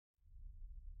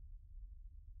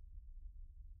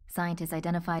Scientists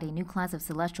identified a new class of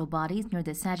celestial bodies near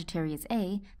the Sagittarius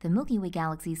A, the Milky Way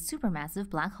Galaxy's supermassive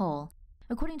black hole.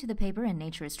 According to the paper in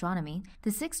Nature Astronomy,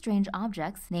 the 6 strange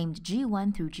objects, named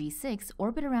G1 through G6,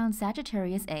 orbit around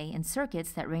Sagittarius A in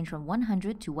circuits that range from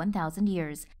 100 to 1,000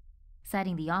 years.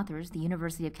 Citing the authors, the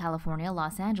University of California,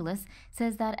 Los Angeles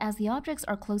says that as the objects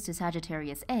are close to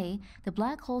Sagittarius A, the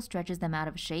black hole stretches them out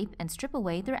of shape and strip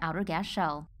away their outer gas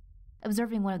shell.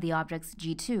 Observing one of the objects,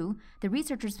 G2, the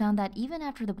researchers found that even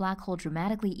after the black hole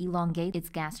dramatically elongates its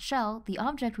gas shell, the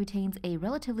object retains a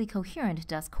relatively coherent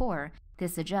dust core.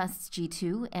 This suggests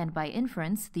G2, and by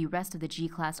inference, the rest of the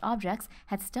G-class objects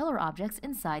had stellar objects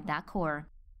inside that core.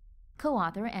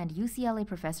 Co-author and UCLA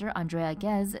professor Andrea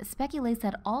Ghez speculates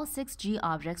that all 6 G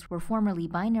objects were formerly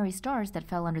binary stars that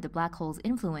fell under the black hole's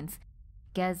influence.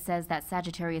 Ghez says that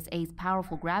Sagittarius A's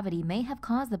powerful gravity may have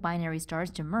caused the binary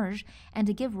stars to merge and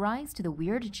to give rise to the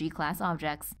weird G-class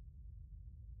objects.